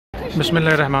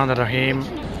Bismillahirrahmanirrahim.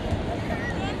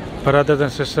 Brothers and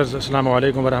sisters, Assalamu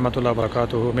alaikum wa rahmatullahi wa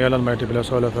barakatuhu. May Allah Almighty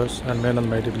bless all of us, and may Allah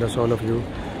Almighty bless all of you.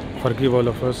 Forgive all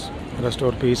of us,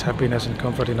 restore peace, happiness and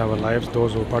comfort in our lives.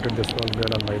 Those who part in this world, may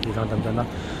Allah Almighty grant them Jannah.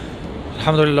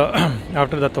 Alhamdulillah,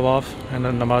 after the tawaf and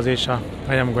the namaz Isha,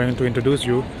 I am going to introduce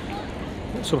you,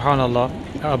 subhanallah,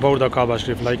 about the Kabbah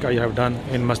Sharif, like I have done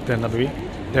in Masjid Nabawi.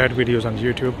 That video is on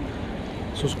YouTube.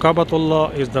 So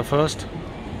Kabbatullah is the first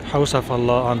house of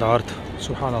Allah on the earth,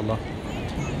 subhanallah,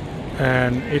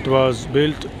 and it was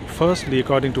built firstly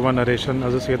according to one narration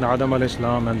as Sayyidina Adam alayhi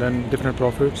salam, and then different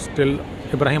prophets till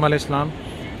Ibrahim alayhi salam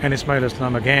and Ismail alayhi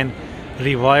salam again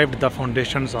revived the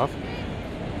foundations of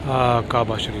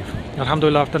Kabbah Sharif.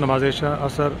 Alhamdulillah, after namaz Isha,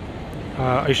 after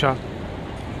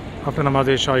namaz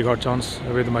Isha, I got chance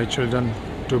with my children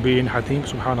to be in Hatim,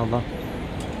 subhanallah.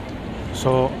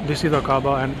 So this is the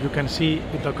Kaaba, and you can see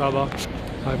with the Kaaba,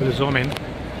 I will zoom in,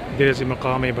 there is a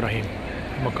Maqam Ibrahim.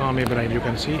 Maqam Ibrahim, you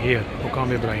can see here,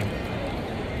 Maqam Ibrahim.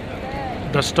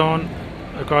 The stone,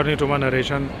 according to one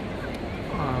narration,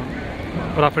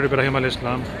 Prophet Ibrahim alayhi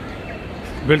salam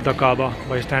built the Kaaba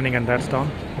by standing in that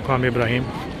stone, Maqam Ibrahim.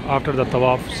 After the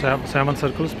tawaf, 7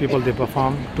 circles, people they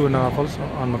perform 2 nawafils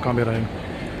on Maqam Ibrahim.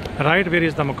 Right where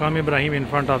is the Maqam Ibrahim, in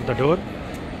front of the door,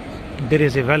 there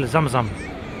is a well Zamzam.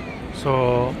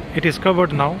 So it is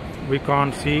covered now, we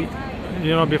can't see.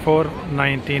 You know, before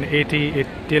 1980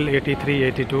 till 83,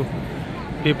 82,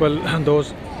 people,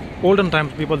 those olden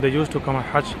times people, they used to come at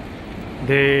Hajj,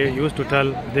 they used to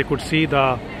tell they could see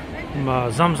the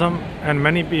Zamzam, and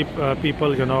many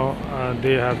people, you know,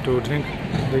 they have to drink,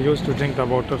 they used to drink the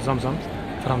water Zamzam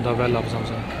from the well of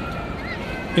Zamzam.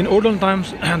 In olden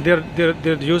times, there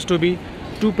used to be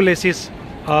 2 places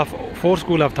of 4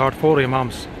 school of thought, 4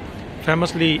 imams.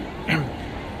 Famously,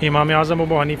 Imam Azam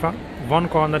Abu Hanifa, one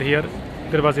corner here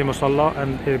there was a musalla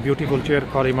and a beautiful chair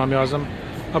for Imam Azam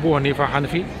Abu Hanifa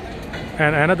Hanafi,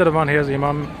 and another one here is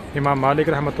Imam Malik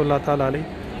rahmatullah ta'ala alayhi,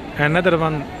 another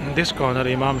one this corner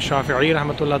Imam Shafi'i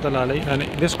rahmatullah ta'ala alayhi, and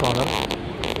this corner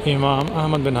Imam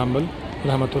Ahmad bin Hanbal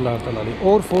rahmatullah ta'ala alayhi.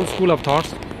 All 4 school of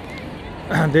thoughts,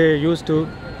 they used to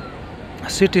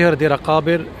sit here. There are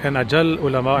Qabir and Ajal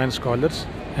ulama and scholars,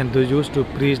 and they used to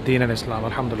preach Deen and Islam,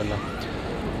 alhamdulillah.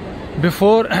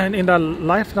 Before and in the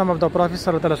lifetime of the Prophet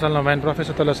ﷺ, when Prophet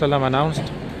ﷺ announced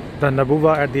the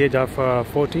Nabuwa at the age of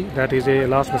 40, that is a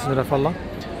last messenger of Allah,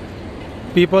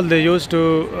 people, they used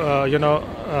to,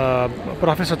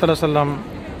 Prophet ﷺ,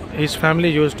 his family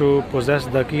used to possess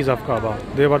the keys of Kaaba.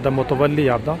 They were the mutawalli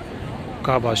of the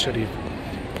Kaaba Sharif.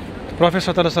 Prophet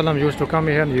ﷺ used to come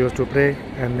here and used to pray,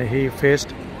 and he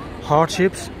faced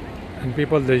hardships, and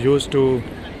people, they used to,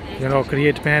 you know,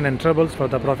 create pain and troubles for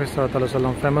the Prophet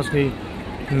ﷺ. Famously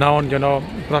known, you know,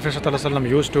 Prophet ﷺ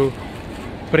used to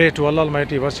pray to Allah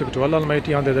Almighty, worship to Allah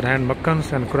Almighty. On the other hand,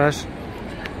 Makkans and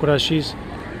Qurayshis,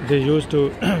 they used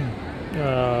to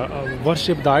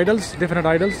worship the idols, different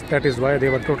idols. That is why they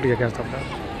were totally against of that.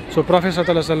 So Prophet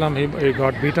ﷺ, he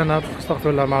got beaten up,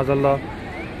 astaghfirullah, ma'azallah,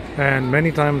 and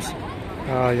many times,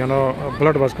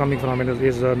 blood was coming from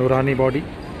his Nurani body.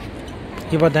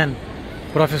 Even then,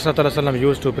 Prophet ﷺ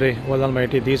used to pray, "O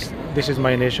Almighty, this is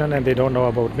my nation, and they don't know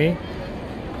about me,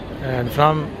 and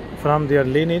from their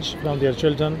lineage, from their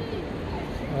children,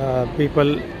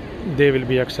 people, they will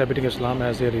be accepting Islam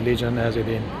as a religion, as a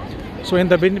deen." So in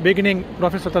the beginning,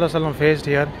 Prophet ﷺ faced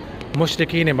here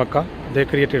Mushrikeen in Makkah. They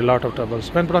created a lot of troubles.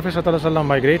 When Prophet ﷺ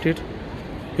migrated,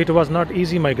 it was not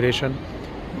easy migration.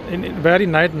 In very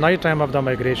night time of the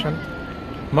migration,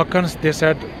 Makkans,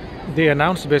 they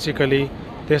announced basically.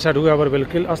 They said, whoever will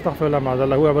kill, astaghfirullah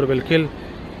ma'azallah, whoever will kill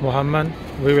Muhammad,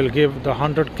 we will give the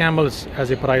 100 camels as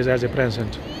a prize, as a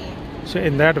present. So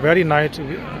in that very night,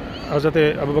 Hazrat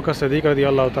Abu Bakr Siddiq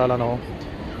radiyallahu ta'ala anhu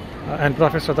and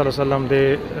Prophet sallallahu alaihi wasallam,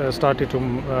 they started to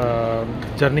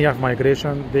journey of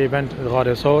migration. They went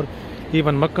Ghar Saur.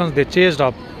 Even Makkans, they chased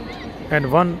up, and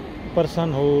one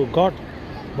person who got,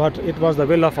 but it was the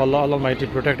will of Allah, Allah Almighty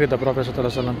protected the Prophet sallallahu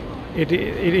alaihi wasallam.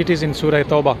 It is in Surah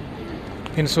Tawbah.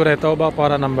 In Surah Tawbah,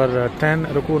 para number 10,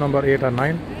 Ruku number 8 and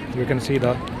 9, you can see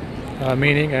the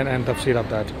meaning and tafsir of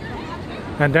that.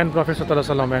 And then Prophet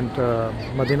ﷺ went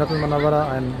Madinatul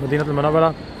Munawwara, and Madinatul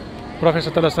Munawwara, Prophet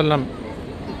ﷺ,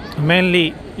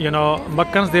 mainly, you know,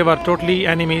 Makkans, they were totally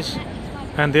enemies,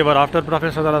 and they were after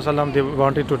Prophet ﷺ. They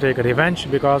wanted to take revenge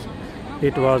because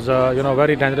it was,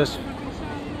 very dangerous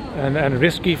and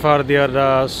risky for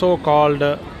their so-called,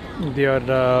 their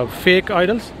fake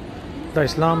idols. The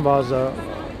Islam was,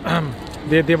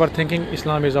 they were thinking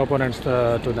Islam is opponents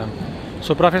to them.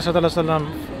 So Prophet ﷺ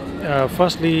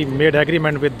firstly made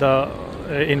agreement with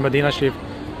in Medina Sharif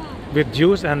with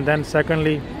Jews, and then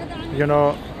secondly,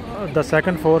 the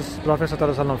second force Prophet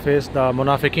sallallahu alaihi wasallam faced, the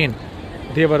munafiqeen.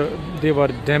 They were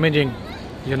damaging,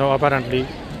 apparently.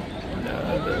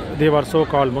 They were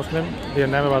so-called Muslim. They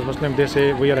never was Muslim. They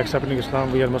say we are accepting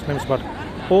Islam, we are Muslims, but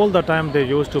all the time they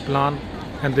used to plan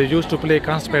and they used to play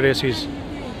conspiracies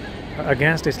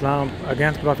against Islam,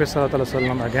 against Prophet sallallahu alaihi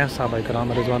wasallam, against Sahaba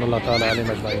Ikram Ridwanullah Ta'ala alayhim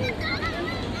ajma'in.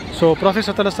 So Prophet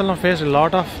sallallahu alaihi wasallam faced a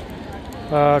lot of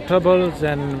troubles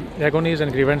and agonies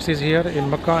and grievances here in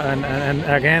Mecca and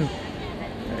again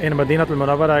in Madinah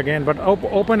al-Munawwara again, but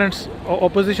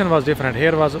opposition was different.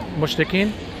 Here was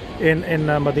mushrikeen, in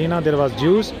Medina there was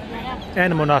Jews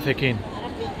and munafiqeen.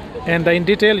 And in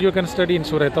detail you can study in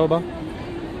Surah Tawbah,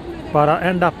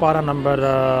 end of para number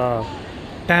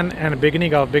 10 and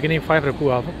beginning 5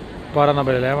 ruku of para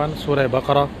number 11, Surah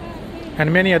Baqarah,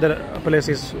 and many other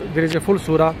places. There is a full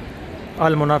surah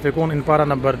Al-Munafiqun in para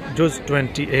number Juz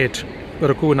 28,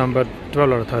 ruku number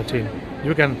 12 or 13.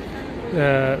 You can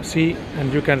see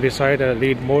and you can recite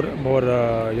read more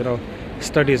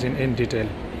studies in detail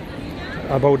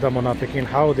about the Munafiqeen,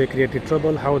 how they created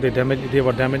trouble, how they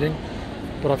were damaging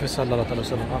Prophet sallallahu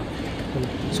alaihi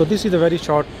wasallam. So this is a very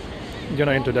short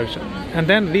introduction. And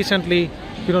then recently,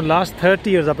 last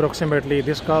 30 years approximately,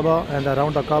 this Kaaba and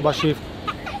around the Kaaba Sharif,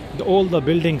 all the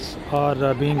buildings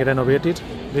are being renovated.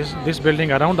 This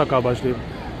building around the Kaaba Sharif,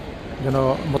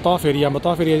 Mataf area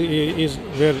is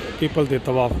where people they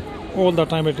tawaf. All the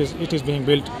time it is being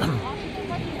built.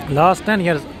 Last 10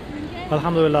 years,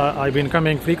 alhamdulillah, I've been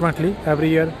coming frequently every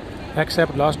year,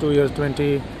 except last 2 years,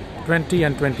 2020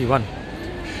 and 21.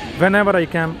 Whenever I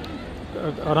came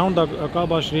around the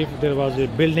Kaaba Sharif, there was a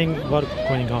building work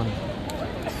going on.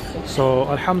 So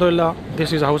alhamdulillah,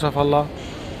 this is a house of Allah,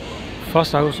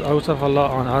 first house of Allah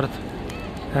on earth,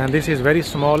 and this is very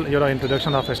small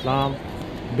introduction of Islam,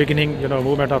 beginning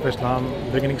movement of Islam,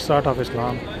 beginning start of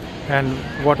Islam, and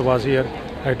what was here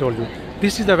I told you.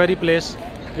 This is the very place,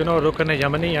 Rukn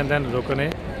Yamani and then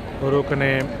Rukn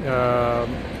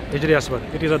Hijri Aswad.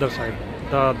 It is other side.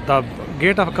 The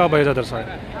gate of Kaaba is other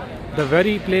side. The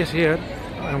very place here,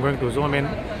 I'm going to zoom in.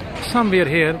 Somewhere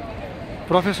here,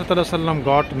 Prophet sallallahu alaihi wasallam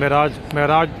got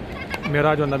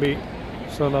Miraj on Nabi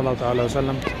sallallahu alaihi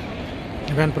wasallam.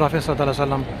 When Prophet sallallahu alaihi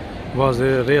wasallam was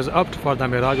raised up for the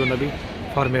Miraj on Nabi,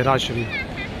 for Miraj Sharif.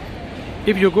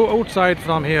 If you go outside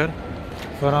from here,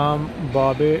 from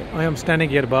Babe, I am standing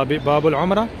here, Babul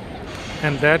Umrah,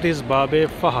 and that is Babe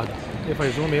Fahad. If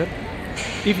I zoom here,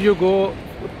 if you go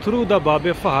through the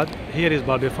Babe Fahad, here is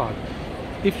Babe Fahad.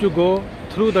 If you go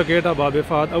through the gate of Babe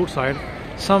Fahad outside,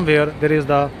 somewhere there is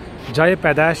the Jai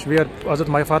Padash where Hazrat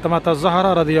Mai Fatima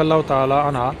Zahra radiyallahu ta'ala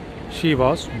anha, she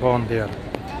was born there.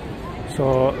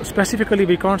 So specifically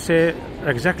we can't say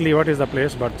exactly what is the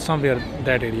place, but somewhere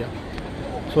that area.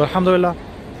 So alhamdulillah,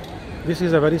 this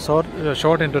is a very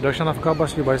short introduction of Kaaba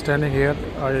Sharif by standing here.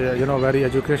 Very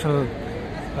educational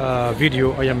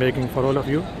video I am making for all of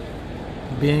you.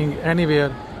 Being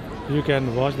anywhere, you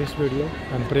can watch this video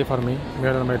and pray for me. May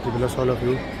Allah Almighty bless all of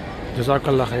you.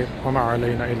 Jazakallah khair. Wa ma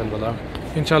alayna illa al-balagh.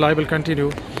 Inshallah, I will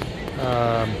continue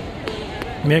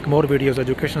make more videos,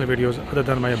 educational videos other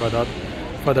than my ibadat,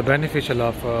 for the beneficial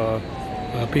of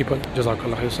people.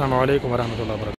 Jazakallah khair. Assalamu alaikum wa rahmatullahi wa barakatuh.